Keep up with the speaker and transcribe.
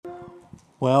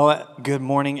Well, good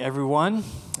morning, everyone,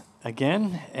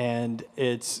 again, and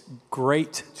it's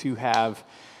great to have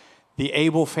the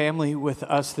Abel family with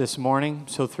us this morning.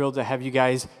 So thrilled to have you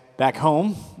guys back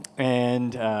home,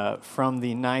 and from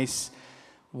the nice,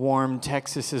 warm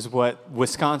Texas is what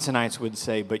Wisconsinites would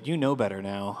say, but you know better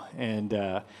now, and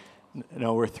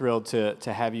no, we're thrilled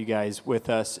to have you guys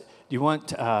with us. Do you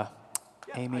want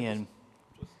Amy and...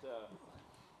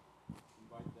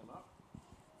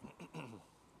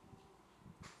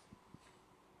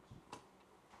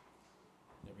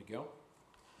 Go.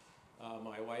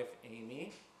 My wife,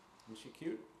 Amy, is she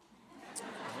cute?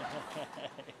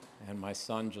 And my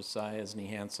son, Josiah, isn't he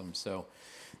handsome? So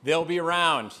they'll be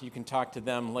around. You can talk to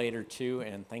them later, too,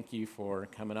 and thank you for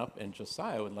coming up. And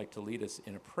Josiah would like to lead us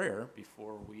in a prayer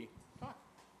before we talk.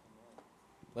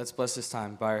 Let's bless this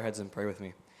time. Bow your heads and pray with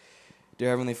me.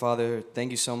 Dear Heavenly Father,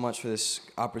 thank you so much for this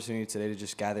opportunity today to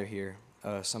just gather here.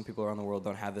 Some people around the world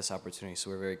don't have this opportunity, so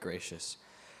we're very gracious.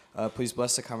 Please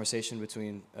bless the conversation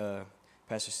between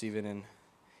Pastor Stephen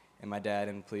and my dad,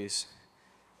 and please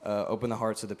open the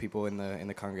hearts of the people in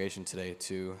the congregation today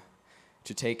to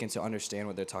take and to understand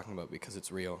what they're talking about, because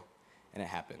it's real and it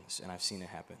happens, and I've seen it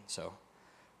happen. So,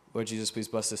 Lord Jesus, please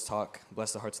bless this talk,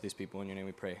 bless the hearts of these people. In your name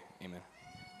we pray. Amen.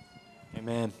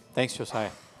 Amen. Thanks,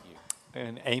 Josiah.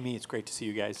 And Amy, it's great to see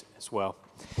you guys as well.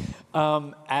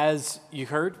 As you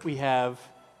heard, we have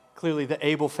clearly the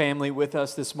Abel family with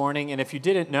us this morning. And if you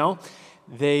didn't know,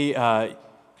 they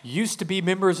used to be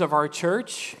members of our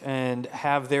church and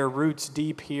have their roots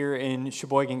deep here in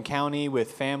Sheboygan County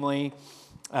with family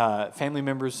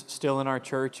members still in our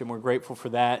church, and we're grateful for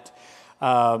that.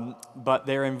 But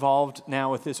they're involved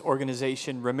now with this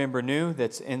organization, Remember New,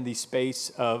 that's in the space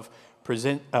of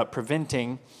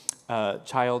preventing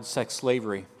child sex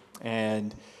slavery.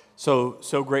 And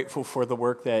so grateful for the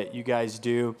work that you guys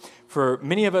do. For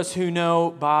many of us who know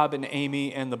Bob and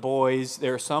Amy and the boys,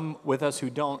 there are some with us who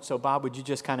don't. So Bob, would you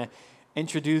just kind of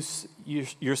introduce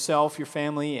yourself, your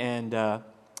family, and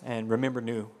Remember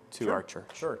New to our church?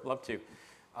 Sure, love to.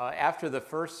 After the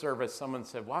first service, someone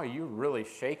said, "Wow, you're really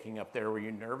shaking up there. Were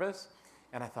you nervous?"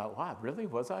 And I thought, wow, really,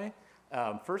 was I?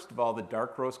 First of all, the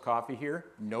dark roast coffee here,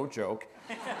 no joke.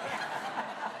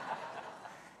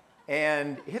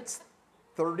 And it's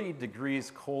 30 degrees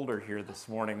colder here this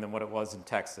morning than what it was in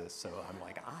Texas. So I'm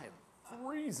like, I'm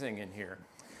freezing in here.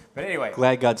 But anyway.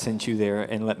 Glad God sent you there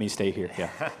and let me stay here. Yeah.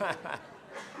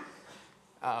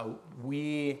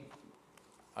 We,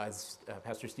 as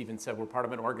Pastor Stephen said, we're part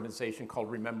of an organization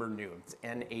called Remember New. It's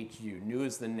NHU. New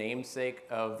is the namesake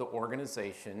of the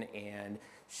organization, and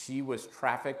she was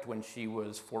trafficked when she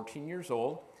was 14 years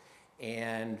old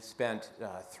and spent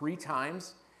 3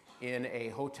 times in a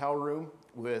hotel room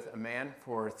with a man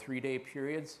for 3-day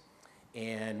periods.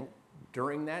 And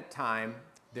during that time,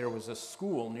 there was a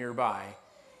school nearby,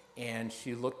 and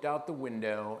she looked out the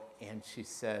window and she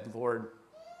said, "Lord,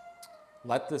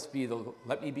 let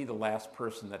me be the last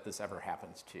person that this ever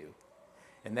happens to."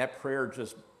 And that prayer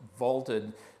just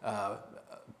vaulted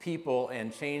people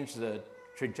and changed the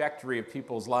trajectory of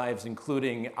people's lives,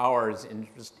 including ours, in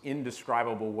just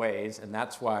indescribable ways. And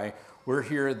that's why we're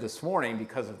here this morning,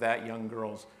 because of that young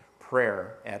girl's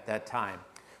prayer at that time.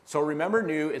 So Remember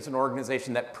New is an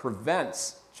organization that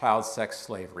prevents child sex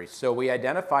slavery. So we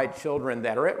identify children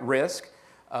that are at risk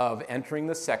of entering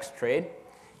the sex trade,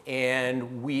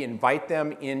 and we invite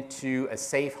them into a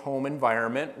safe home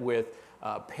environment with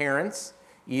parents,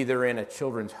 either in a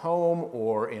children's home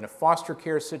or in a foster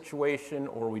care situation,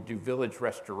 or we do village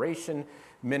restoration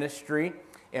ministry,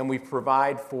 and we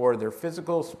provide for their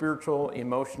physical, spiritual,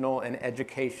 emotional, and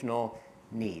educational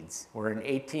needs. We're in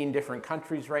 18 different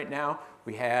countries right now.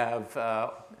 We have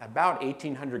about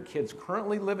 1,800 kids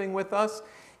currently living with us,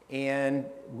 and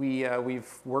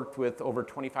we've worked with over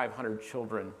 2,500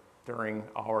 children during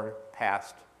our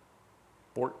past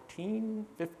 14,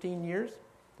 15 years,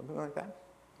 something like that.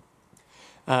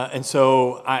 And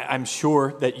so I'm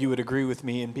sure that you would agree with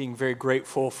me in being very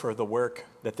grateful for the work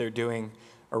that they're doing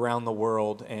around the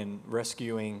world and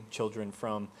rescuing children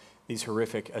from these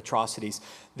horrific atrocities.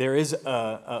 There is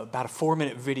about a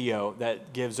 4-minute video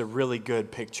that gives a really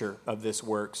good picture of this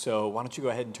work. So why don't you go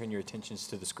ahead and turn your attentions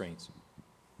to the screens.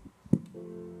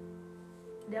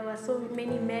 There were so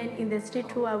many men in the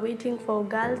street who are waiting for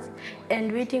girls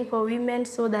and waiting for women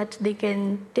so that they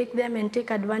can take them and take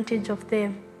advantage of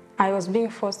them. I was being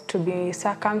forced to be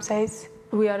circumcised.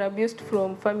 We are abused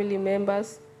from family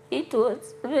members. It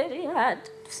was very hard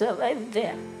to survive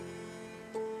there.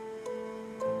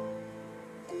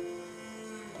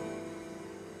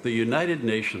 The United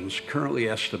Nations currently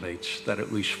estimates that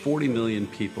at least 40 million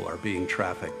people are being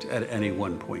trafficked at any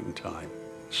one point in time.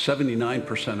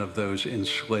 79% of those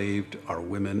enslaved are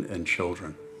women and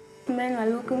children. Men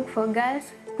were looking for girls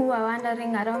who were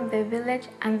wandering around the village,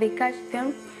 and they catch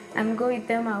them and go with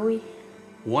them away.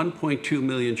 1.2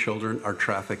 million children are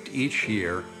trafficked each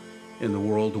year in the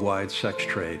worldwide sex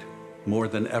trade, more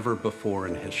than ever before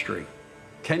in history.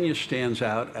 Kenya stands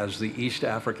out as the East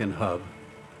African hub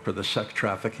for the sex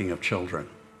trafficking of children.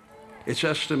 It's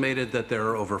estimated that there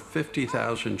are over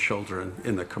 50,000 children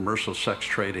in the commercial sex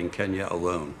trade in Kenya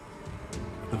alone.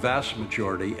 The vast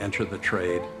majority enter the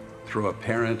trade through a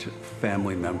parent,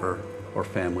 family member, or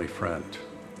family friend.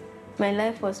 My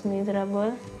life was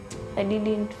miserable. I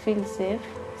didn't feel safe.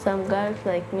 Some girls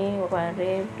like me were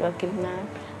raped or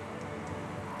kidnapped.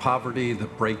 Poverty, the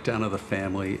breakdown of the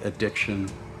family, addiction,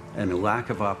 and a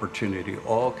lack of opportunity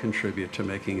all contribute to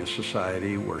making a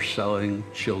society where selling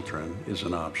children is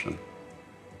an option.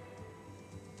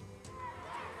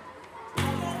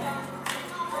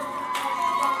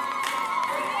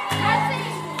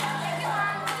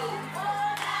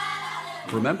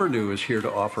 Remember New is here to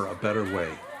offer a better way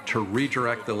to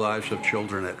redirect the lives of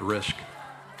children at risk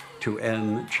to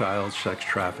end child sex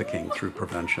trafficking through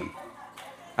prevention.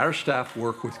 Our staff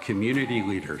work with community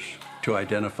leaders to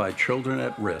identify children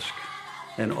at risk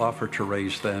and offer to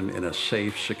raise them in a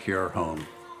safe, secure home.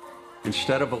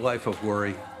 Instead of a life of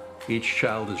worry, each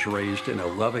child is raised in a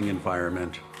loving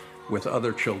environment with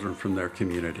other children from their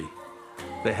community.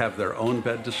 They have their own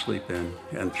bed to sleep in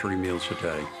and 3 meals a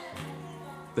day.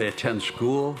 They attend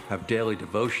school, have daily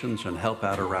devotions, and help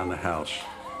out around the house.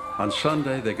 On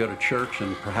Sunday, they go to church,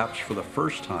 and perhaps for the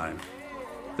first time,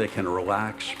 they can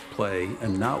relax, play,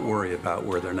 and not worry about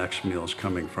where their next meal is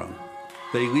coming from.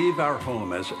 They leave our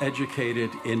home as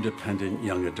educated, independent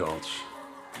young adults.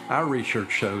 Our research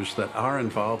shows that our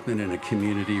involvement in a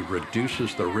community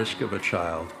reduces the risk of a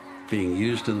child being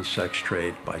used in the sex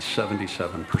trade by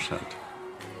 77%.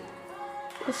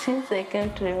 Since I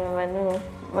came to Remember New,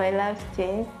 my life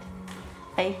changed.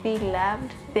 I feel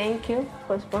loved. Thank you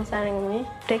for sponsoring me,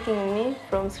 taking me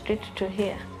from street to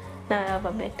here. Now I have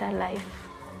a better life.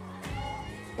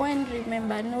 When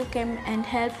Remember New came and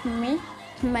helped me,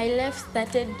 my life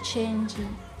started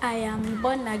changing. I am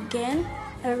born again.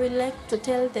 I would like to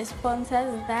tell the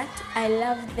sponsors that I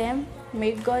love them.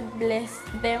 May God bless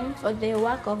them for the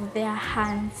work of their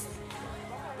hands.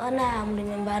 When I am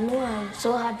Remember New, I'm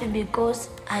so happy because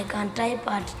I can type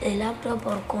at a laptop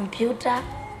or computer.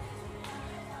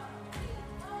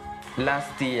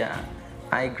 Last year,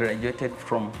 I graduated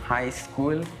from high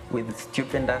school with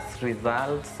stupendous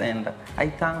results, and I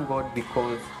thank God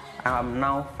because I am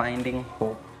now finding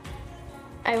hope.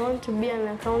 I want to be an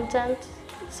accountant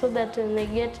so that when I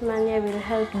get money, I will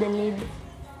help the needy.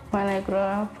 When I grow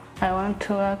up, I want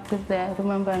to work with the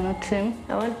Remember New team.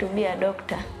 I want to be a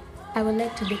doctor. I would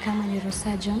like to become a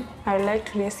neurosurgeon. I would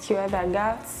like to rescue other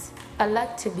girls. I'd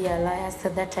like to be a lawyer so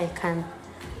that I can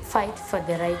fight for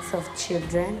the rights of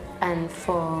children and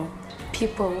for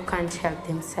people who can't help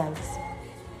themselves.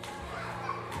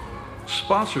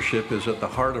 Sponsorship is at the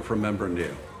heart of Remember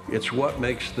New. It's what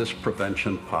makes this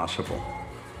prevention possible.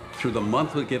 Through the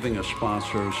monthly giving of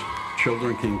sponsors,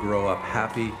 children can grow up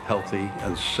happy, healthy,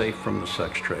 and safe from the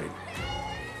sex trade.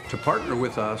 To partner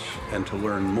with us and to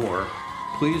learn more,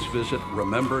 please visit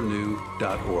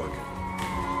remembernew.org.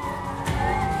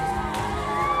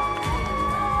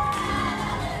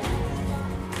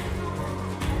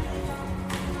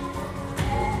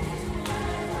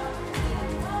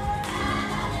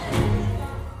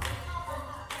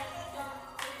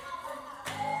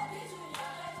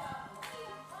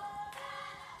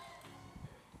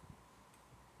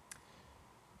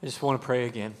 I just want to pray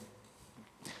again.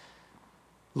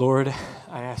 Lord,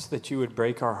 I ask that you would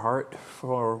break our heart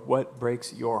for what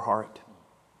breaks your heart.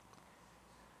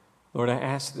 Lord, I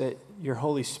ask that your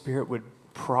Holy Spirit would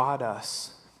prod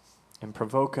us and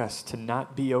provoke us to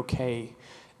not be okay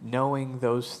knowing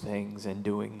those things and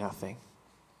doing nothing.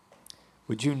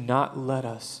 Would you not let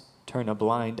us turn a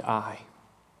blind eye?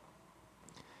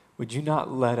 Would you not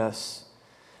let us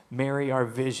marry our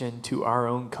vision to our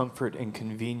own comfort and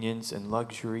convenience and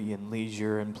luxury and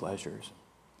leisure and pleasures?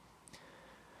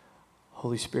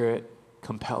 Holy Spirit,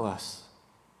 compel us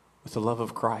with the love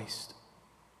of Christ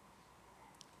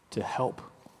to help,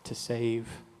 to save,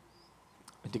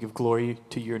 and to give glory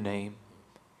to your name,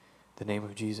 the name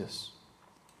of Jesus.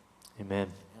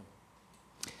 Amen.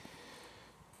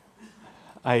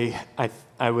 I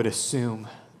would assume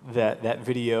that that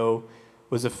video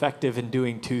was effective in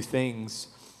doing two things: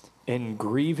 in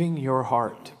grieving your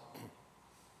heart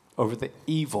over the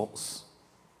evils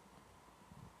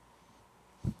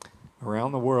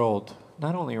around the world,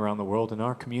 not only around the world, in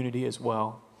our community as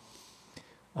well,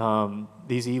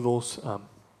 these evils,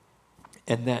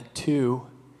 and that too,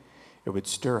 it would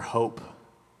stir hope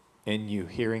in you,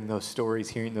 hearing those stories,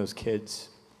 hearing those kids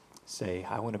say,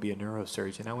 I want to be a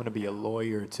neurosurgeon, I want to be a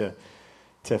lawyer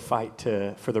to fight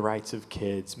for the rights of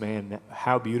kids. Man,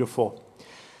 how beautiful.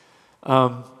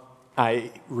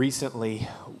 I recently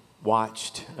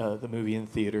watched the movie in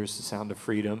theaters, The Sound of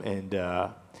Freedom, and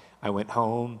I went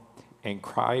home and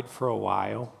cried for a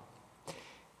while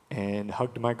and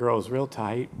hugged my girls real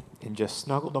tight and just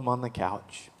snuggled them on the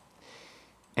couch.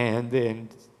 And then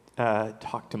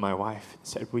talked to my wife and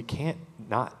said, we can't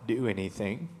not do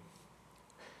anything.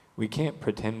 We can't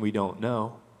pretend we don't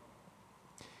know.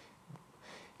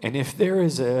 And if there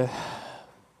is a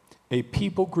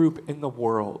people group in the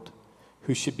world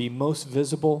who should be most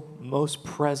visible, most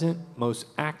present, most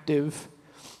active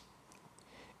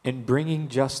in bringing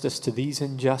justice to these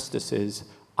injustices,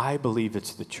 I believe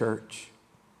it's the church.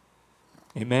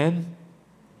 Amen?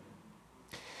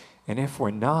 And if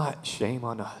we're not, shame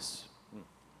on us.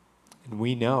 And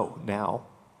we know now,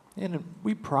 and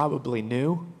we probably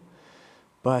knew,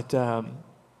 but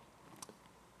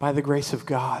by the grace of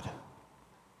God,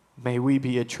 may we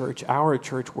be a church, our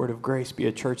church, Word of Grace, be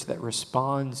a church that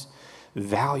responds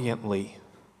valiantly,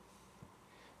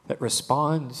 that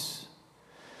responds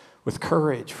with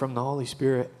courage from the Holy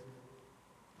Spirit,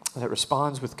 that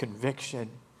responds with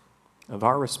conviction of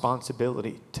our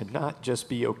responsibility to not just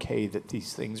be okay that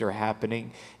these things are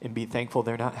happening and be thankful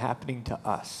they're not happening to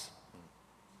us.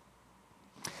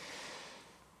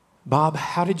 Bob,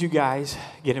 how did you guys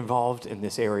get involved in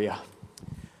this area?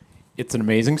 It's an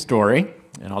amazing story,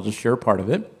 and I'll just share part of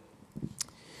it.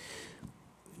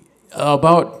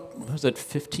 About, was it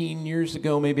 15 years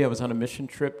ago, maybe, I was on a mission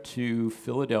trip to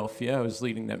Philadelphia. I was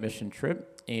leading that mission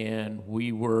trip, and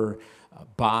we were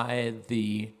by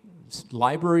the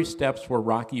library steps where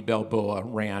Rocky Balboa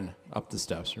ran up the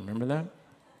steps. Remember that?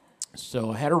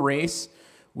 So I had a race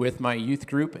with my youth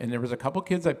group, and there was a couple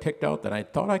kids I picked out that I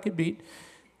thought I could beat.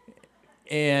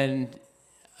 And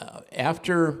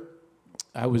after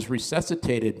I was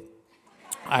resuscitated,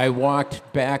 I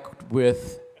walked back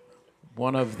with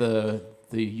one of the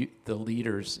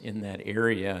leaders in that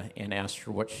area and asked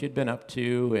her what she had been up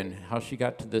to and how she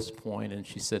got to this point. And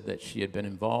she said that she had been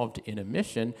involved in a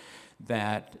mission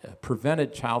that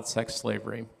prevented child sex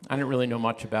slavery. I didn't really know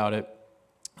much about it.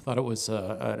 I thought it was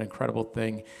an incredible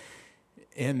thing.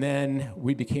 And then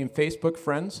we became Facebook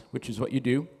friends, which is what you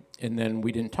do. And then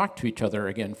we didn't talk to each other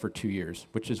again for 2 years,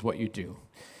 which is what you do.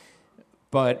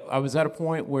 But I was at a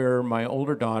point where my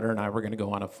older daughter and I were going to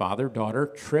go on a father-daughter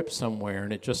trip somewhere,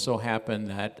 and it just so happened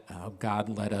that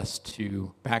God led us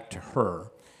back to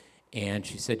her. And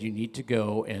she said, you need to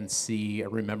go and see a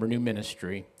Remember New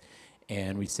ministry.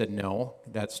 And we said, no,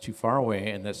 that's too far away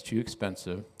and that's too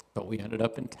expensive. But we ended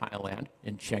up in Thailand,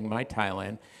 in Chiang Mai,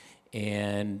 Thailand,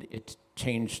 and it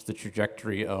changed the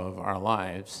trajectory of our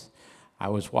lives. I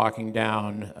was walking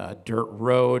down a dirt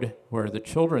road where the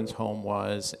children's home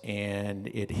was, and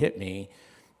it hit me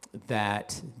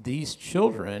that these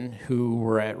children who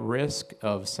were at risk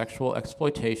of sexual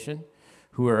exploitation,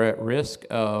 who were at risk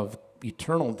of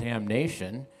eternal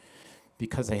damnation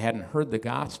because they hadn't heard the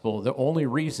gospel, the only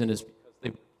reason is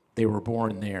because they were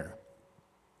born there.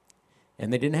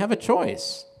 And they didn't have a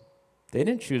choice. They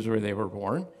didn't choose where they were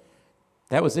born.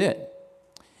 That was it.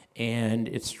 And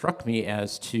it struck me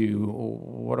as to,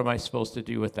 what am I supposed to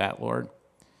do with that, Lord?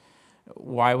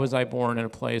 Why was I born in a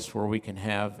place where we can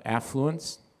have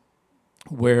affluence,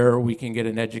 where we can get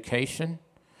an education,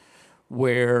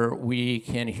 where we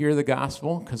can hear the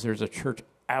gospel, because there's a church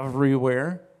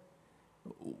everywhere?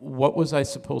 What was I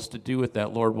supposed to do with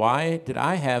that, Lord? Why did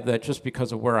I have that just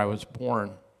because of where I was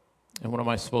born? And what am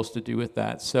I supposed to do with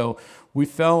that? So I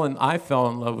fell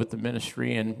in love with the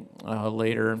ministry, and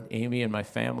later Amy and my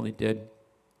family did.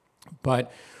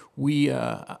 But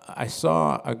I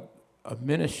saw a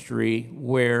ministry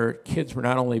where kids were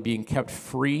not only being kept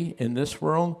free in this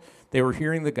world, they were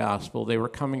hearing the gospel, they were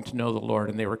coming to know the Lord,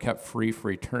 and they were kept free for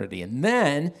eternity. And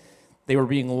then they were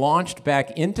being launched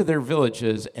back into their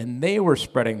villages, and they were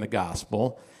spreading the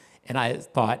gospel. And I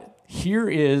thought, here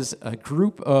is a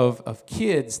group of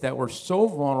kids that were so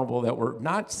vulnerable, that were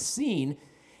not seen,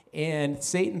 and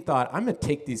Satan thought, I'm going to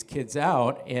take these kids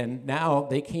out, and now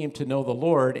they came to know the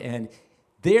Lord, and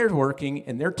they're working,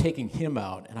 and they're taking him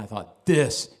out. And I thought,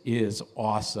 this is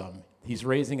awesome. He's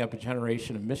raising up a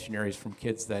generation of missionaries from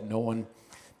kids that no one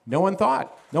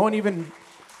thought, no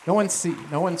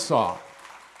one saw.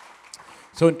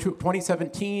 So in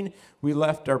 2017, we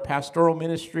left our pastoral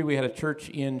ministry. We had a church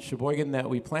in Sheboygan that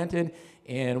we planted,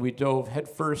 and we dove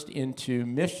headfirst into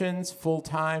missions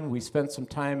full-time. We spent some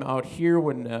time out here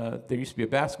when there used to be a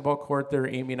basketball court there.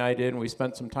 Amy and I did, and we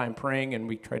spent some time praying, and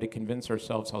we tried to convince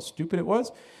ourselves how stupid it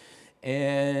was.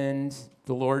 And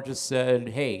the Lord just said,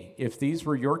 hey, if these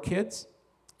were your kids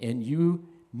and you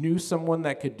knew someone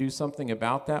that could do something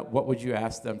about that, what would you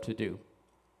ask them to do?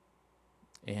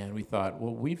 And we thought,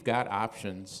 well, we've got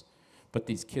options, but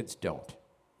these kids don't.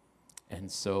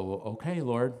 And so, okay,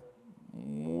 Lord,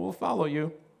 we'll follow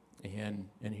you. And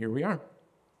here we are.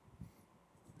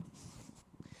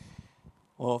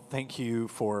 Well, thank you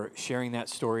for sharing that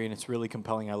story, and it's really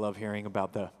compelling. I love hearing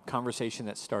about the conversation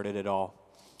that started it all.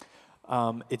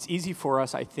 It's easy for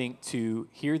us, I think, to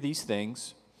hear these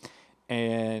things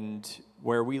and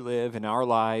where we live in our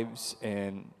lives,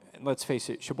 and let's face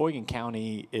it, Sheboygan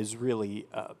County is really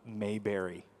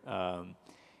Mayberry.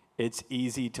 It's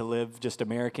easy to live just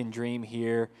American dream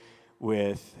here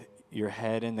with your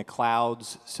head in the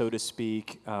clouds, so to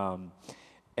speak,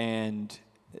 and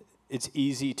it's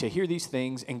easy to hear these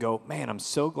things and go, man, I'm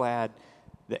so glad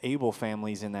the Able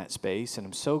family's in that space, and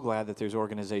I'm so glad that there's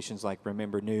organizations like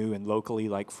Remember New and locally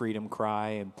like Freedom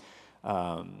Cry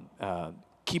and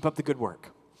Keep Up the Good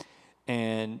Work.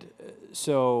 And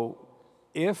so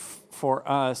if for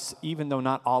us, even though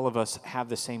not all of us have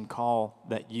the same call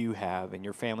that you have and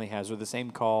your family has, or the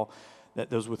same call that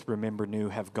those with Remember New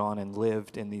have gone and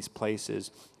lived in these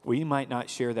places, we might not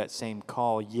share that same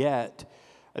call yet.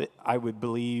 I would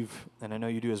believe, and I know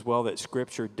you do as well, that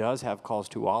Scripture does have calls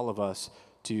to all of us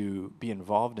to be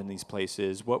involved in these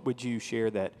places. What would you share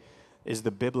that is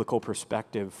the biblical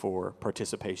perspective for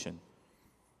participation?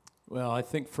 Well, I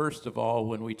think first of all,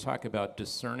 when we talk about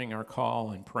discerning our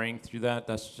call and praying through that,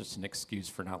 that's just an excuse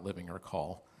for not living our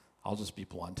call. I'll just be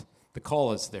blunt. The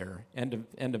call is there. End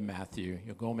of Matthew.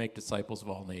 You'll go make disciples of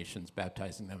all nations,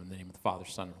 baptizing them in the name of the Father,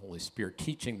 Son, and Holy Spirit,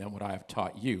 teaching them what I have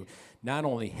taught you. Not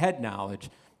only head knowledge,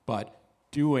 but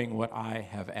doing what I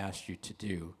have asked you to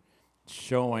do,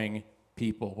 showing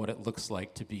people what it looks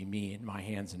like to be me in my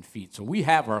hands and feet. So we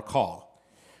have our call.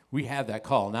 We have that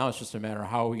call. Now it's just a matter of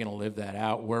how are we going to live that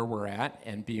out, where we're at,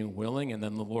 and being willing, and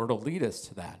then the Lord will lead us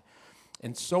to that.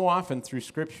 And so often through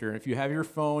Scripture, if you have your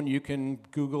phone, you can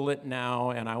Google it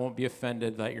now, and I won't be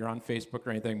offended that you're on Facebook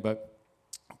or anything, but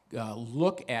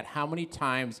look at how many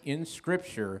times in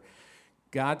Scripture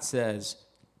God says,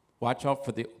 watch out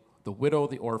for the widow,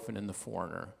 the orphan, and the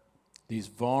foreigner, these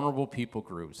vulnerable people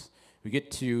groups. We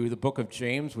get to the book of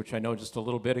James, which I know just a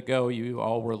little bit ago you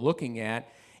all were looking at,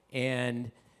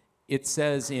 and it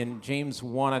says in James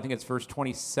 1, I think it's verse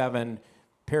 27,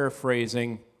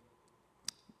 paraphrasing,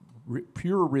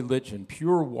 pure religion,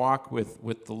 pure walk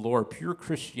with the Lord, pure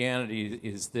Christianity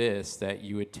is this, that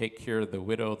you would take care of the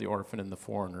widow, the orphan, and the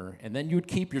foreigner, and then you would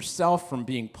keep yourself from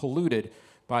being polluted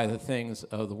by the things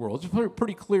of the world. It's a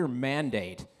pretty clear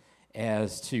mandate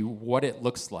as to what it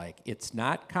looks like. It's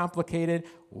not complicated.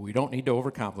 We don't need to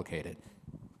overcomplicate it.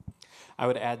 I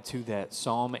would add to that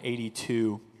Psalm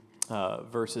 82,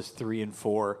 verses 3 and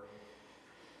 4,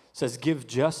 says, give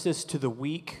justice to the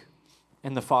weak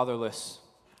and the fatherless.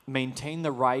 Maintain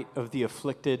the right of the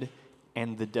afflicted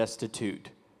and the destitute.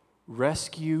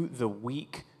 Rescue the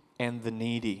weak and the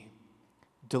needy.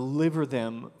 Deliver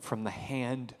them from the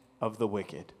hand of the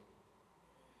wicked.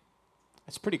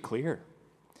 It's pretty clear.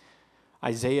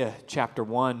 Isaiah chapter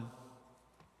 1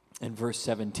 and verse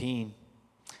 17.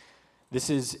 This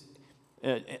is,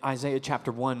 Isaiah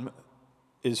chapter 1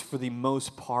 is for the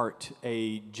most part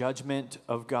a judgment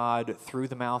of God through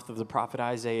the mouth of the prophet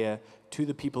Isaiah to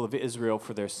the people of Israel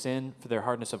for their sin, for their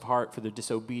hardness of heart, for their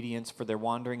disobedience, for their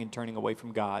wandering and turning away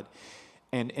from God.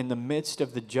 And in the midst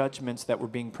of the judgments that were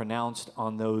being pronounced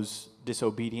on those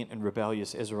disobedient and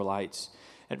rebellious Israelites,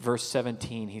 at verse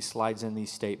 17, he slides in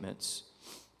these statements.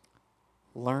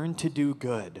 Learn to do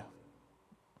good,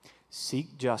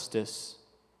 seek justice,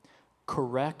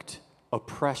 correct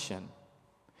oppression,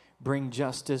 bring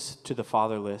justice to the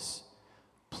fatherless,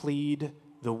 plead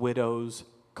the widow's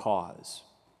cause.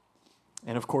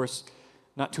 And of course,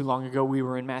 not too long ago, we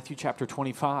were in Matthew chapter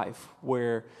 25,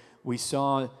 where we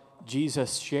saw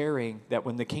Jesus sharing that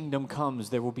when the kingdom comes,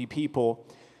 there will be people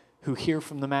who hear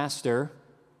from the master,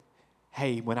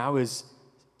 hey, when I was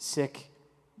sick,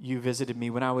 you visited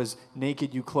me. When I was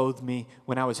naked, you clothed me.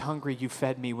 When I was hungry, you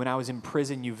fed me. When I was in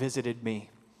prison, you visited me.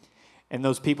 And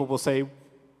those people will say,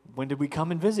 when did we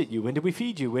come and visit you? When did we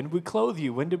feed you? When did we clothe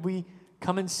you? When did we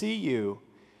come and see you?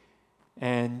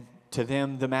 And to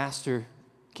them, the master,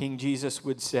 King Jesus,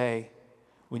 would say,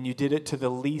 when you did it to the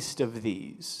least of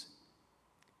these,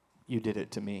 you did it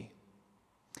to me.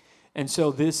 And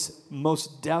so this,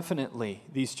 most definitely,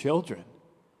 these children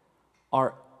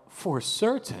are for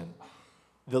certain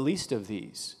the least of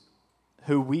these,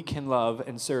 who we can love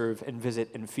and serve and visit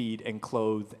and feed and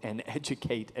clothe and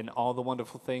educate and all the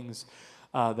wonderful things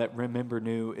that Remember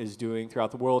New is doing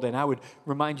throughout the world. And I would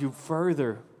remind you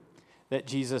further that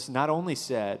Jesus not only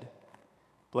said,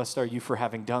 "Blessed are you for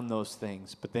having done those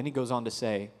things," but then he goes on to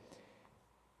say,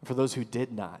 "For those who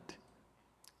did not,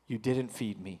 you didn't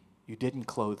feed me, you didn't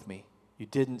clothe me, you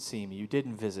didn't see me, you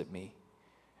didn't visit me."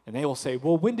 And they will say,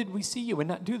 "Well, when did we see you and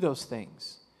not do those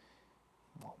things?"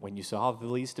 When you saw the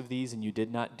least of these and you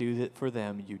did not do it for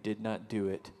them, you did not do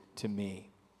it to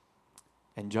me.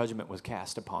 And judgment was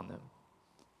cast upon them.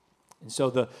 And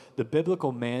so the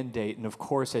biblical mandate, and of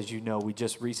course, as you know, we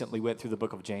just recently went through the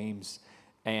book of James,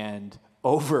 and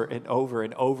over and over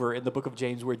and over in the book of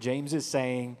James, where James is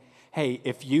saying, hey,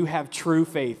 if you have true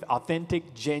faith,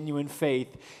 authentic, genuine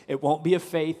faith, it won't be a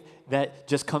faith that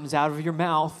just comes out of your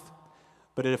mouth,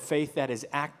 but a faith that is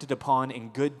acted upon in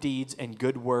good deeds and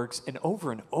good works. And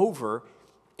over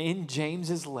in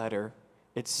James's letter,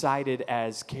 it's cited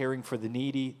as caring for the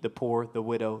needy, the poor, the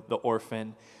widow, the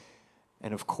orphan,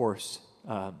 and of course,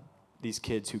 these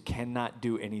kids who cannot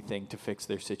do anything to fix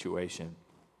their situation.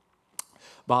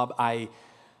 Bob, I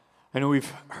know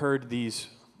we've heard these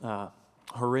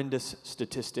horrendous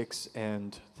statistics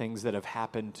and things that have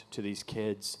happened to these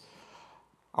kids.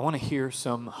 I want to hear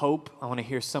some hope. I want to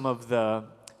hear some of the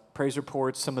praise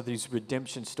reports, some of these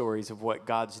redemption stories of what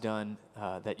God's done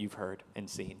that you've heard and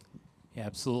seen. Yeah,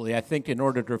 absolutely. I think in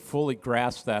order to fully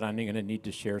grasp that, I'm going to need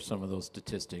to share some of those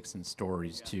statistics and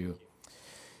stories too.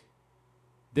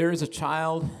 There is a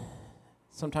child,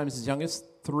 sometimes as young as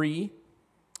 3,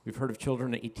 we've heard of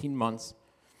children at 18 months,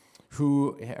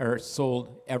 who are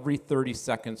sold every 30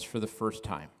 seconds for the first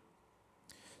time.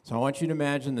 So I want you to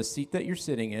imagine the seat that you're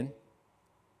sitting in,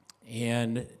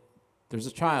 and there's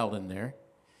a child in there,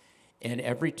 and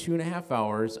every 2.5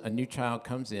 hours, a new child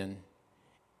comes in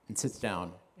and sits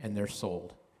down, and they're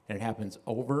sold. And it happens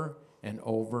over and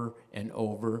over and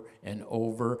over and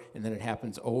over, and then it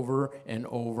happens over and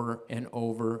over and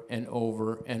over and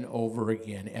over and over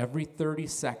again. Every 30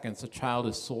 seconds, a child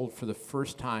is sold for the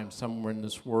first time somewhere in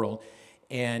this world,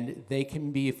 and they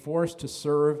can be forced to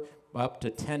serve up to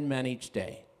 10 men each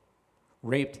day.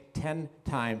 Raped 10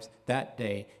 times that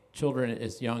day, children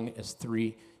as young as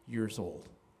 3 years old.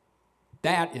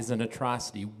 That is an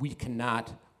atrocity. We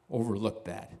cannot overlook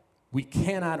that. We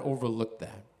cannot overlook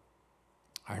that.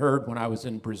 I heard when I was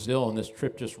in Brazil, and this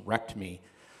trip just wrecked me,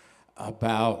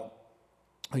 about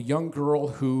a young girl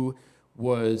who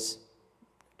was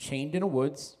chained in a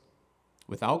woods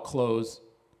without clothes,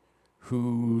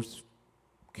 whose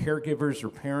caregivers or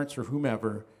parents or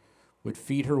whomever would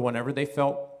feed her whenever they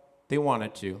felt they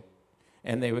wanted to,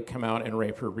 and they would come out and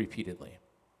rape her repeatedly.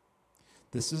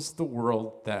 This is the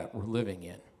world that we're living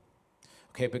in.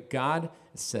 Okay, but God,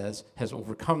 it says, has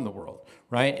overcome the world,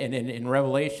 right? And in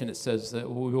Revelation, it says that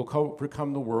we will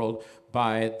overcome the world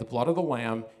by the blood of the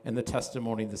Lamb and the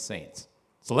testimony of the saints.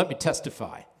 So let me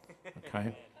testify,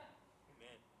 okay?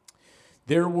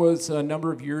 There was a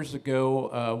number of years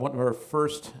ago, one of our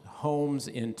first homes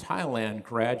in Thailand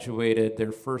graduated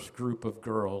their first group of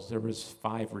girls. There was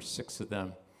 5 or 6 of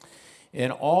them.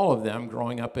 And all of them,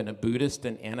 growing up in a Buddhist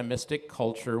and animistic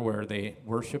culture where they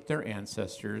worship their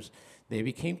ancestors, they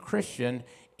became Christian,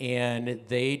 and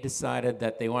they decided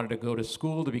that they wanted to go to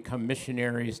school to become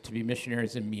missionaries, to be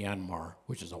missionaries in Myanmar,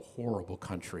 which is a horrible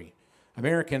country.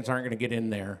 Americans aren't going to get in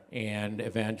there and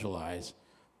evangelize,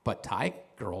 but Thai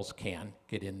girls can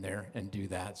get in there and do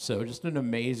that. So just an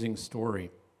amazing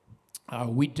story.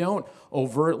 We don't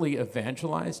overtly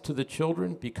evangelize to the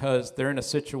children because they're in a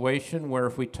situation where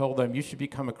if we told them you should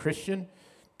become a Christian,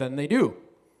 then they do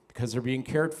because they're being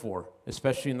cared for,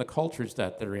 especially in the cultures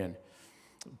that they're in.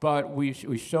 But we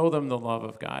show them the love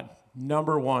of God.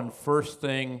 Number one, first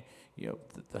thing,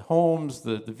 the homes,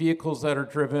 the vehicles that are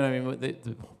driven. I mean,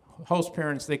 the host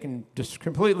parents, they can just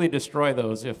completely destroy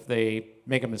those if they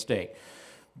make a mistake.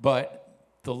 But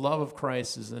the love of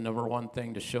Christ is the number one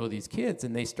thing to show these kids,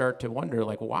 and they start to wonder,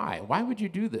 like, why? Why would you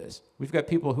do this? We've got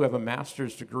people who have a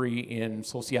master's degree in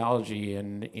sociology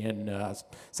and in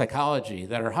psychology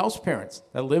that are house parents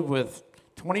that live with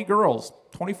 20 girls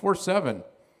 24/7.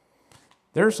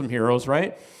 There's some heroes,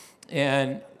 right?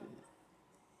 And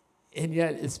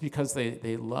yet it's because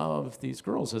they love these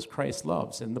girls as Christ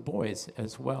loves, and the boys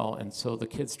as well. And so the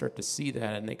kids start to see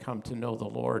that, and they come to know the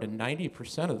Lord. And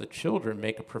 90% of the children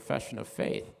make a profession of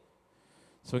faith.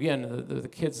 So again, the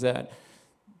kids that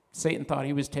Satan thought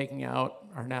he was taking out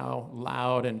are now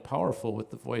loud and powerful with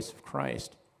the voice of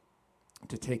Christ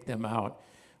to take them out.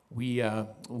 We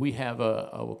have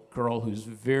a girl who's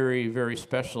very, very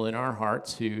special in our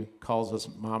hearts who calls us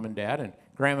mom and dad, and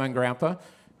grandma and grandpa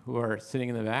who are sitting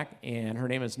in the back, and her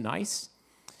name is Nice,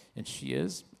 and she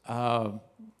is.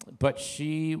 But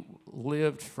she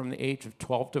lived from the age of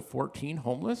 12 to 14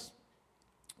 homeless.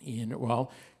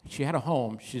 She had a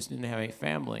home, she just didn't have a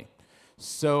family.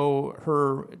 So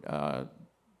her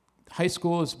high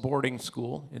school is boarding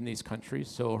school in these countries,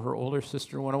 so her older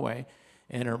sister went away,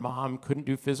 and her mom couldn't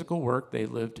do physical work. They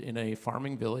lived in a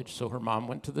farming village, so her mom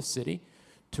went to the city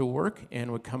to work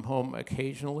and would come home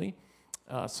occasionally.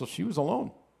 So she was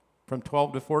alone from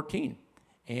 12 to 14,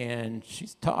 and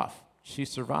she's tough. She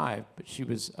survived, but she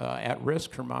was at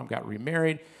risk. Her mom got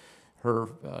remarried. Her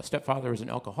stepfather was an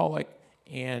alcoholic,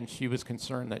 and she was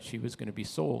concerned that she was going to be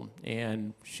sold.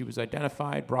 And she was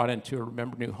identified, brought into a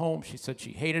Remember New home. She said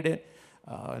she hated it,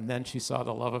 and then she saw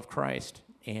the love of Christ.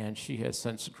 And she has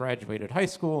since graduated high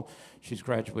school. She's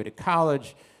graduated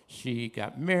college. She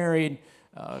got married.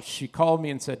 She called me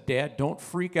and said, "Dad, don't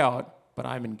freak out, but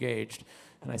I'm engaged."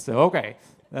 And I said, "Okay,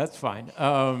 that's fine."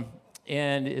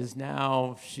 And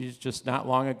she's just not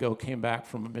long ago came back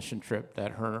from a mission trip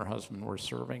that her and her husband were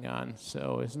serving on.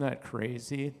 So isn't that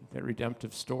crazy, that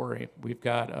redemptive story? We've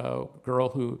got a girl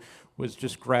who was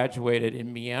just graduated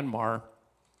in Myanmar,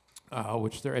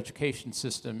 which their education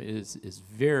system is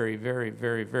very, very,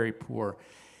 very, very poor.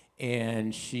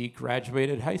 And she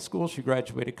graduated high school, she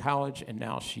graduated college, and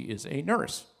now she is a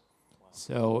nurse.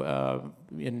 So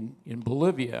in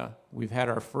Bolivia, we've had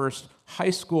our first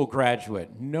high school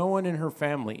graduate. No one in her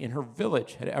family, in her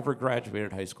village, had ever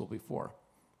graduated high school before.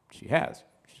 She has.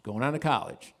 She's going on to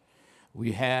college.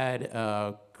 We had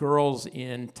girls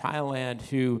in Thailand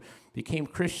who became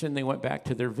Christian. They went back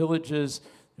to their villages.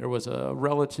 There was a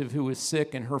relative who was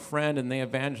sick and her friend, and they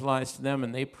evangelized them,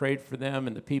 and they prayed for them,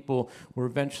 and the people were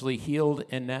eventually healed,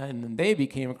 and then they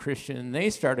became a Christian, and they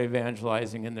started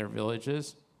evangelizing in their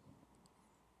villages.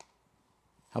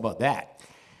 How about that?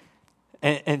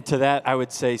 And to that, I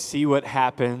would say, see what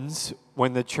happens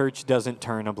when the church doesn't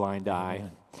turn a blind eye.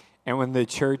 Amen. And when the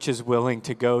church is willing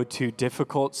to go to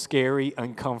difficult, scary,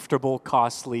 uncomfortable,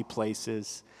 costly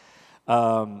places.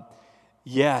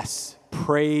 Yes,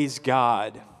 praise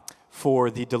God for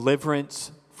the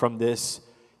deliverance from this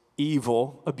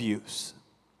evil abuse.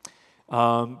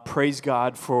 Praise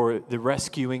God for the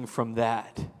rescuing from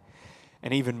that.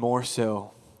 And even more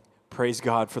so, praise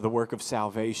God for the work of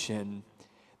salvation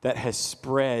that has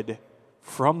spread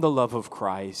from the love of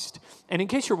Christ. And in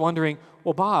case you're wondering,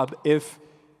 well, Bob, if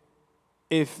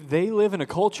they live in a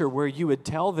culture where you would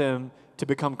tell them to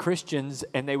become Christians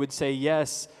and they would say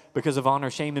yes because of honor,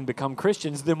 shame, and become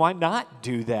Christians, then why not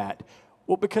do that?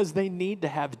 Well, because they need to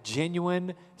have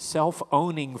genuine,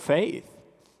 self-owning faith.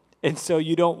 And so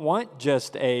you don't want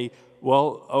just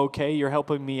well, okay, you're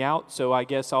helping me out, so I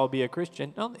guess I'll be a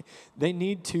Christian. No, they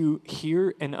need to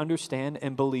hear and understand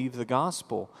and believe the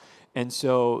gospel. And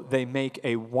so they make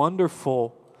a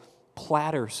wonderful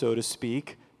platter, so to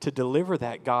speak, to deliver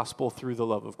that gospel through the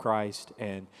love of Christ.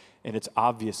 And it's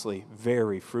obviously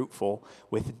very fruitful.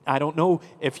 I don't know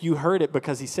if you heard it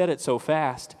because he said it so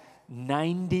fast,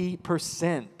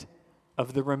 90%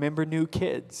 of the Remember New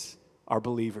kids are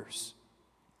believers.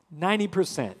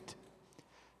 90%.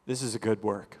 This is a good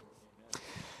work.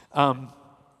 Now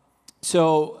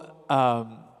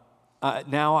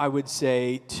I would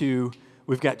say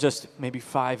we've got just maybe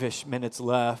 5-ish minutes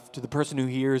left, to the person who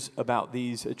hears about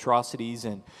these atrocities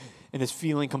and is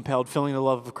feeling compelled, feeling the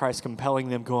love of Christ, compelling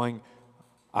them, going,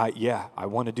 I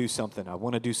want to do something. I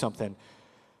want to do something.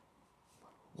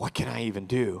 What can I even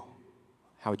do?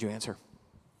 How would you answer?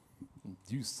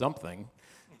 Do something.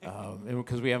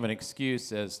 Because we have an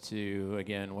excuse as to,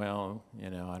 again, I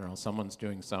don't know, someone's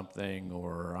doing something,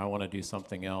 or I want to do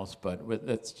something else, but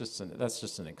that's just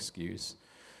an excuse.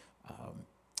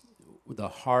 The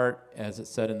heart, as it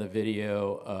said in the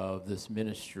video, of this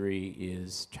ministry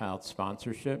is child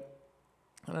sponsorship.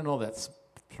 And I know that's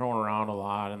thrown around a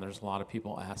lot, and there's a lot of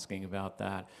people asking about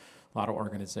that, a lot of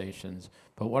organizations.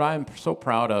 But what I'm so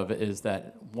proud of is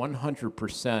that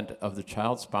 100% of the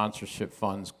child sponsorship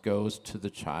funds goes to the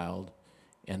child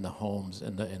and the homes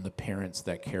and the parents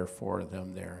that care for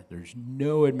them there. There's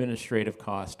no administrative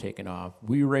cost taken off.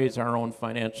 We raise our own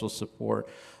financial support.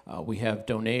 We have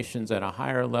donations at a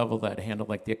higher level that handle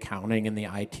like the accounting and the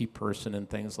IT person and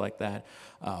things like that.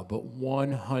 But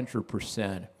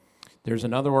 100%. There's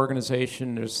another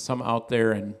organization, there's some out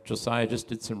there, and Josiah just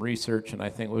did some research, and I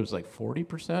think it was like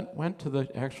 40% went to the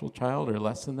actual child, or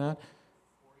less than that?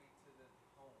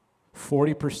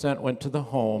 40% went to the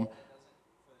home.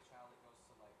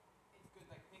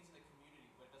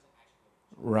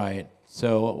 Right.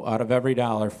 So out of every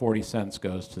dollar, 40 cents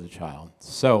goes to the child.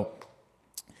 So,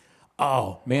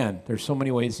 oh man, there's so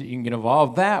many ways that you can get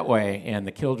involved that way. And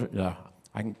the children,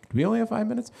 do we only have 5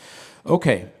 minutes?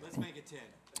 Okay. Let's make it 10.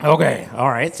 Okay, all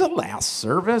right. It's the last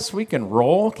service. We can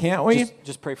roll, can't we?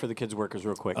 Just pray for the kids' workers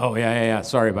real quick. Oh, yeah.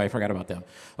 Sorry, but I forgot about them.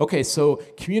 Okay, so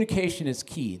communication is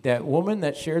key. That woman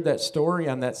that shared that story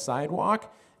on that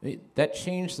sidewalk, that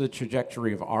changed the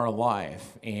trajectory of our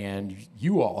life, and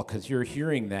you all, because you're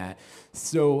hearing that.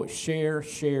 So share.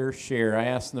 I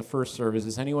asked in the first service,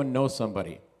 does anyone know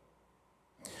somebody?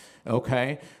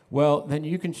 Okay, well, then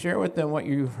you can share with them what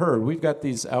you've heard. We've got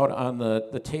these out on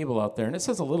the table out there, and it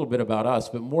says a little bit about us,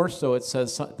 but more so it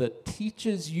says that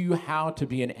teaches you how to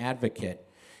be an advocate.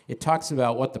 It talks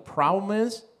about what the problem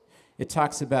is. It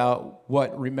talks about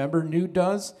what Remember New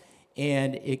does,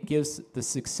 and it gives the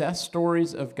success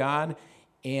stories of God,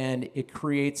 and it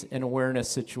creates an awareness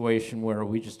situation where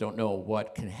we just don't know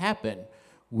what can happen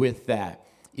with that.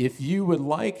 If you would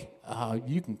like,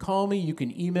 you can call me, you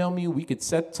can email me, we could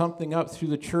set something up through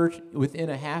the church within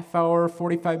a half hour,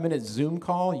 45-minute Zoom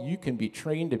call. You can be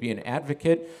trained to be an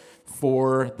advocate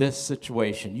for this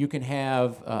situation. You can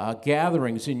have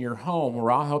gatherings in your home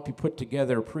where I'll help you put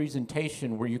together a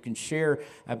presentation where you can share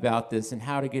about this and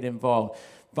how to get involved.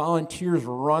 Volunteers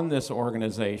run this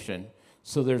organization.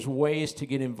 So there's ways to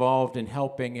get involved in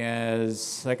helping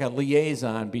as like a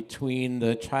liaison between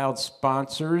the child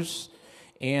sponsors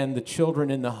and the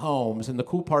children in the homes. And the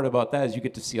cool part about that is you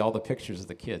get to see all the pictures of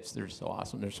the kids. They're so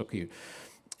awesome. They're so cute.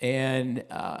 And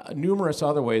numerous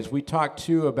other ways. We talked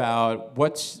too about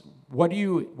what are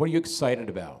you excited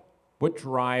about? What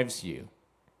drives you?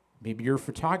 Maybe you're a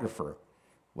photographer.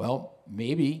 Well,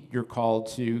 maybe you're called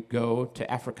to go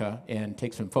to Africa and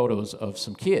take some photos of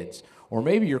some kids. Or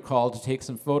maybe you're called to take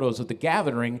some photos of the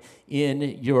gathering in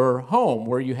your home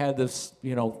where you had this,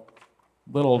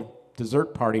 little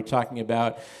dessert party talking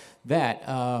about that.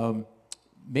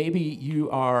 Maybe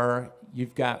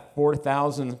you've got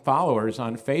 4,000 followers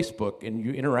on Facebook and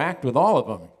you interact with all of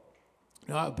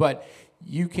them. But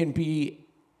you can be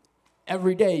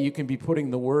every day you can be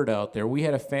putting the word out there. We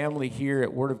had a family here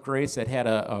at Word of Grace that had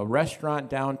a restaurant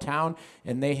downtown,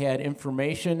 and they had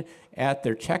information at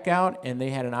their checkout, and they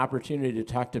had an opportunity to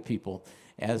talk to people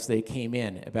as they came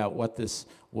in about what this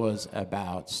was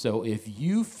about. So if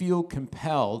you feel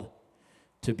compelled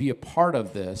to be a part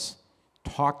of this,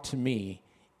 talk to me,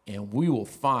 and we will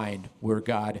find where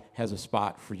God has a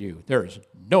spot for you. There is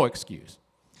no excuse.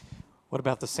 What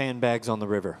about the sandbags on the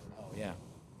river? Oh, yeah.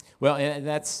 Well, and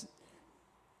that's...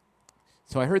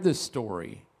 So I heard this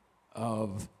story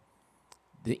of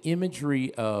the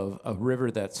imagery of a river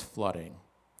that's flooding.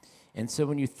 And so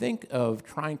when you think of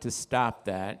trying to stop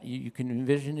that, you can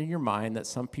envision in your mind that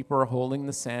some people are holding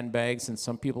the sandbags and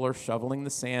some people are shoveling the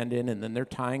sand in, and then they're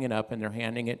tying it up and they're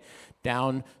handing it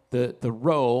down the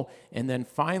row, and then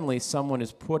finally someone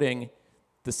is putting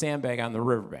the sandbag on the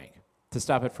riverbank to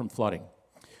stop it from flooding.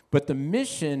 But the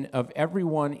mission of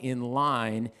everyone in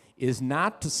line is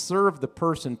not to serve the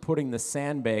person putting the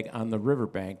sandbag on the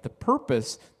riverbank. The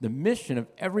purpose, the mission of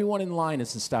everyone in line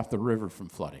is to stop the river from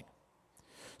flooding.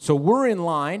 So we're in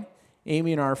line,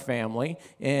 Amy and our family,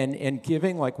 and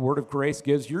giving like Word of Grace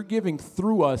gives. You're giving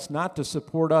through us, not to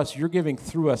support us. You're giving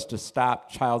through us to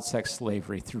stop child sex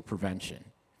slavery through prevention.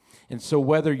 And so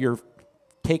whether you're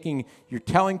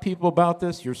telling people about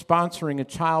this, you're sponsoring a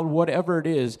child, whatever it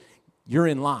is, you're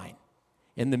in line.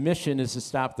 And the mission is to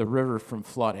stop the river from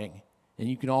flooding. And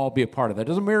you can all be a part of that. It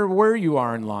doesn't matter where you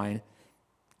are in line,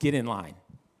 get in line.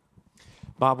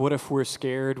 Bob, what if we're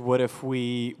scared? What if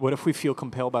we feel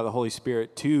compelled by the Holy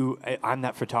Spirit to, I'm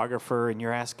that photographer and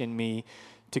you're asking me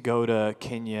to go to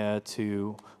Kenya,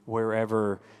 to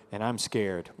wherever, and I'm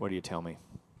scared. What do you tell me?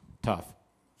 Tough.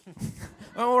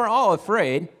 Well, we're all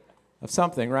afraid of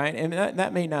something, right? And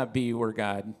that may not be where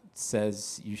God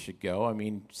says you should go. I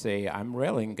mean, say, I'm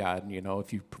railing God,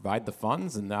 if you provide the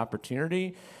funds and the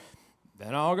opportunity,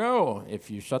 then I'll go.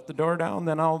 If you shut the door down,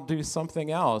 then I'll do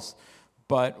something else.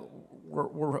 But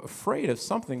we're afraid of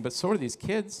something, but so are these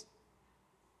kids.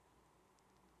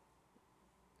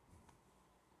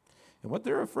 And what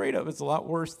they're afraid of is a lot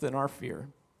worse than our fear.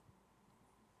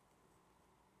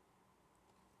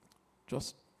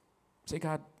 Just say,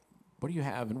 God, what do you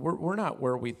have? And we're not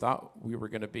where we thought we were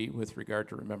going to be with regard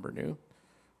to Remember New.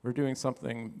 We're doing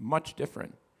something much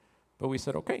different. But we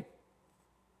said, okay.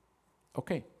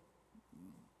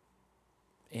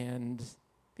 And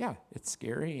yeah, it's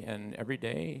scary. And every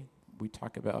day we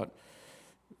talk about,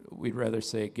 we'd rather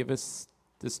say, give us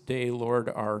this day, Lord,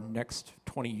 our next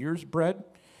 20 years' bread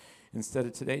instead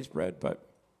of today's bread. But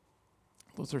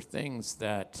those are things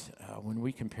that when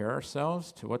we compare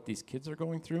ourselves to what these kids are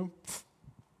going through, it's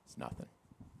nothing.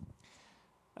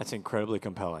 That's incredibly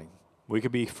compelling. We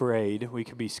could be afraid, we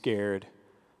could be scared,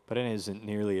 but it isn't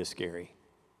nearly as scary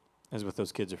as what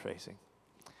those kids are facing.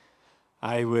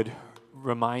 I would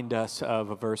remind us of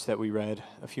a verse that we read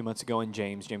a few months ago in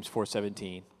James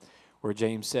 4:17, where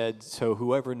James said, "So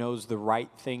whoever knows the right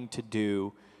thing to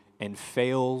do and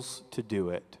fails to do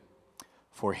it,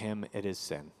 for him it is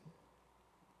sin."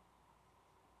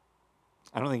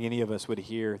 I don't think any of us would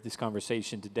hear this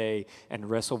conversation today and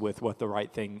wrestle with what the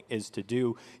right thing is to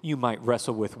do. You might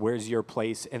wrestle with where's your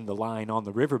place in the line on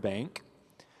the riverbank.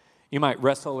 You might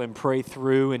wrestle and pray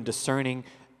through and discerning,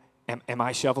 am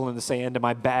I shoveling the sand? Am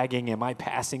I bagging? Am I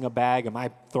passing a bag? Am I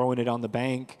throwing it on the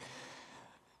bank?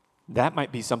 That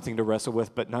might be something to wrestle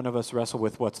with, but none of us wrestle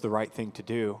with what's the right thing to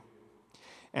do.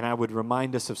 And I would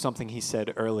remind us of something he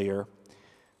said earlier.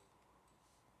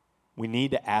 We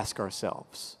need to ask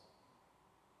ourselves,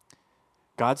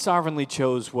 God sovereignly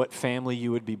chose what family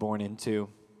you would be born into,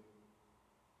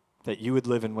 that you would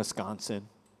live in Wisconsin,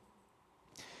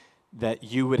 that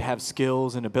you would have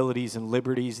skills and abilities and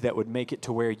liberties that would make it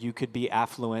to where you could be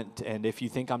affluent. And if you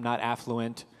think I'm not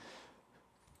affluent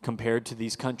compared to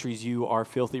these countries, you are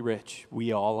filthy rich.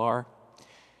 We all are.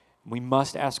 We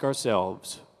must ask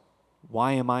ourselves,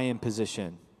 why am I in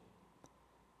position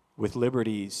with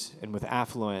liberties and with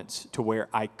affluence to where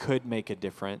I could make a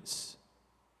difference?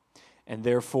 And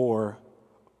therefore,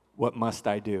 what must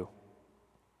I do?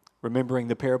 Remembering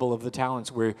the parable of the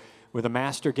talents where the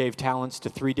master gave talents to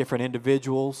 3 different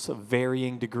individuals of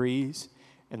varying degrees,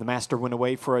 and the master went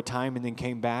away for a time and then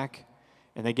came back,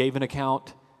 and they gave an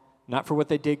account, not for what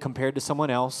they did compared to someone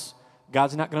else.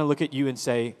 God's not going to look at you and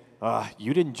say,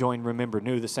 you didn't join Remember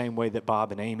New the same way that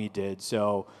Bob and Amy did,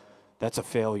 so that's a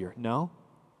failure. No.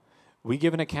 We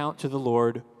give an account to the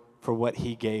Lord for what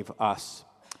he gave us.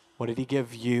 What did he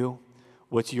give you?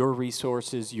 What's your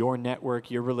resources, your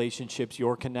network, your relationships,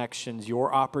 your connections,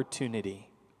 your opportunity?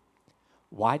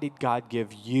 Why did God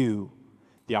give you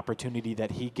the opportunity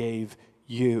that he gave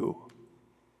you?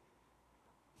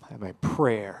 My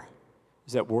prayer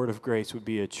is that Word of Grace would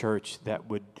be a church that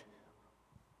would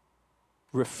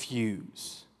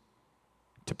refuse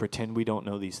to pretend we don't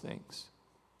know these things.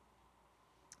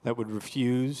 That would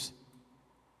refuse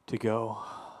to go,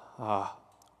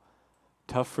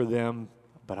 tough for them,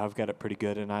 but I've got it pretty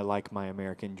good and I like my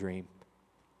American dream.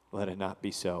 Let it not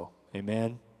be so.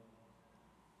 Amen.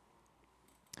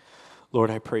 Lord,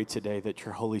 I pray today that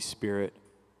your Holy Spirit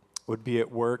would be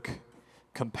at work,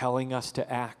 compelling us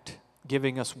to act,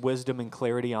 giving us wisdom and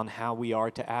clarity on how we are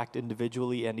to act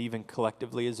individually and even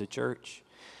collectively as a church,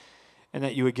 and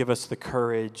that you would give us the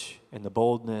courage and the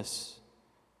boldness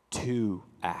to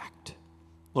act.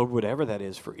 Lord, whatever that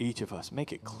is for each of us,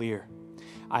 make it clear.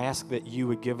 I ask that you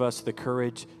would give us the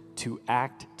courage to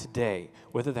act today,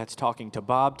 whether that's talking to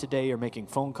Bob today or making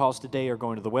phone calls today or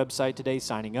going to the website today,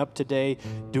 signing up today,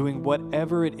 doing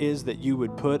whatever it is that you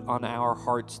would put on our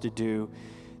hearts to do,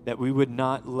 that we would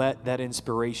not let that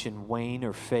inspiration wane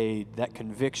or fade, that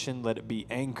conviction, let it be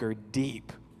anchored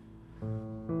deep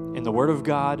in the Word of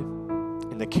God,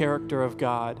 in the character of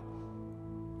God,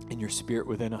 in your Spirit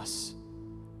within us.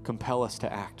 Compel us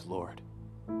to act, Lord,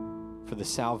 for the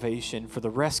salvation, for the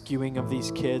rescuing of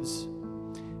these kids,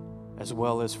 as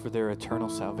well as for their eternal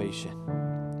salvation,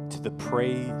 to the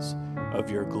praise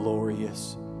of your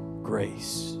glorious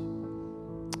grace.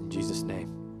 In Jesus'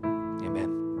 name, amen.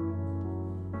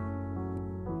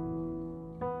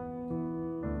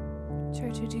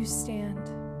 Church, would you stand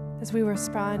as we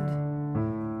respond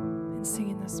in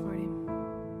singing this morning?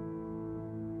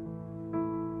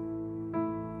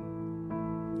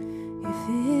 If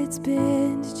it's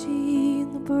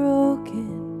bandaging the broken,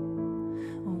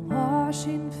 or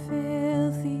washing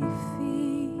filthy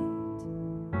feet,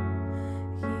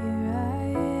 here I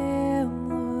am,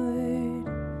 Lord,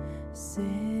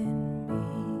 send me.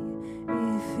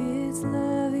 If it's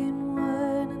loving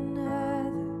one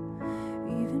another,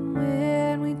 even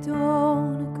when we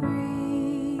don't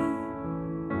agree,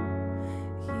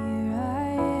 here I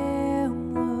am,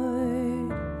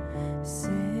 Lord,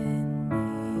 send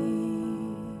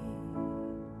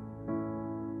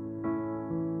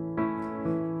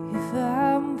if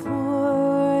I'm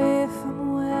poor, if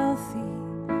I'm wealthy,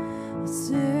 I'll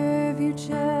serve you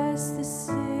just the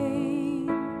same.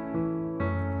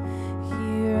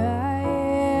 Here I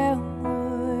am,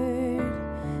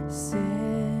 Lord,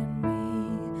 send me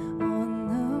on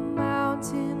the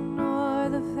mountain or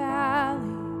the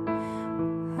valley.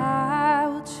 I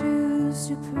will choose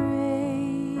to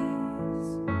praise.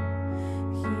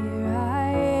 Here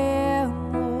I am,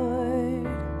 Lord,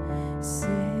 send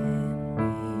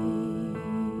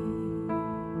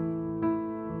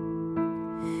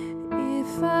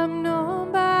If I'm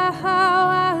known by how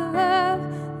I love,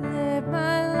 let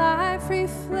my life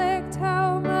reflect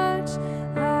how much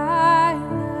I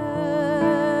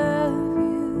love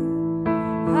you.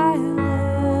 I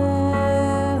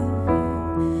love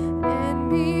you. And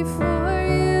before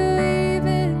you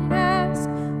even ask,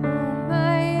 oh,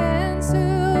 my answer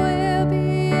will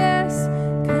be yes,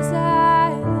 'cause I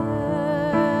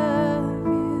love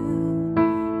you.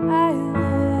 I love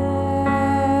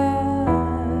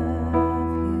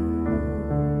you.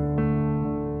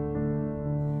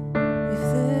 If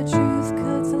the truth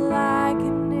cuts like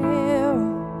an arrow,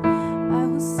 I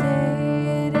will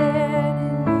say it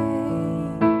anyway.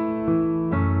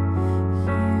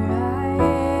 Here I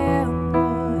am,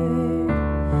 Lord,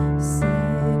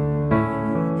 send me.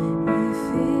 If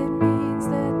it means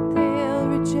that they'll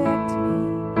reject me,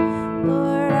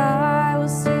 Lord, I will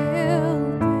still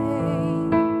obey.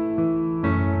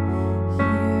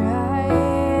 Here I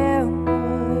am,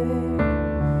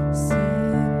 Lord,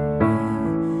 send me.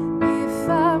 If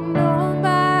I'm known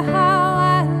by how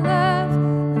I love,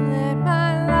 let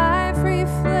my life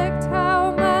reflect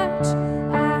how much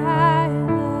I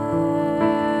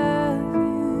love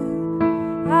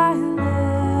you. I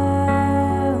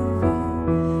love you.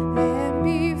 And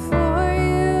before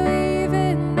you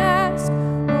even ask,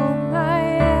 oh, my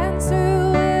answer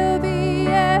will be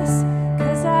yes,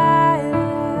 'cause I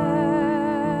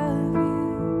love you.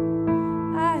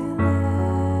 I love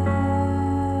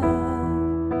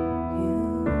you.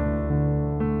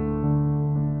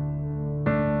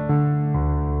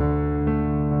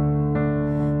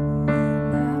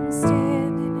 When I'm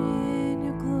standing in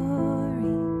your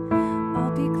glory,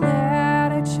 I'll be glad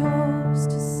I chose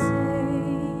to say,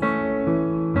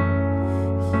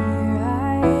 here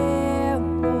I am,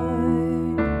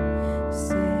 Lord,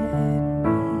 send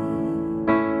me.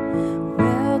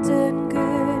 Well done,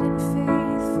 good and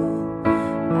faithful,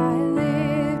 I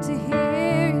live to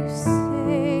hear you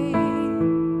say,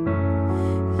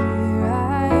 here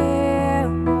I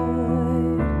am,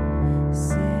 Lord,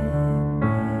 send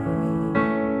me.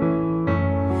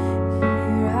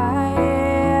 Here I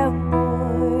am,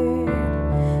 Lord,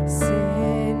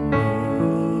 send me.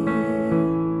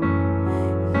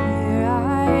 Here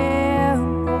I am,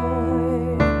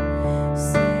 Lord,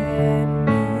 send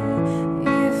me.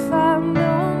 If I'm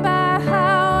known by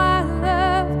how I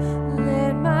love,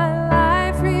 let my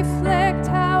life reflect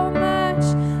how much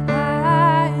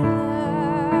I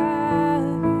love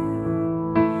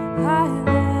you. I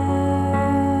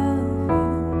love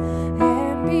you.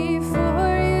 And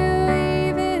before you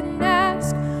even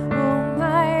ask, oh,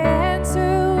 my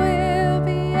answer will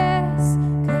be yes,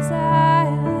 'cause I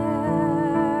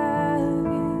love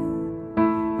you.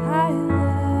 I love you.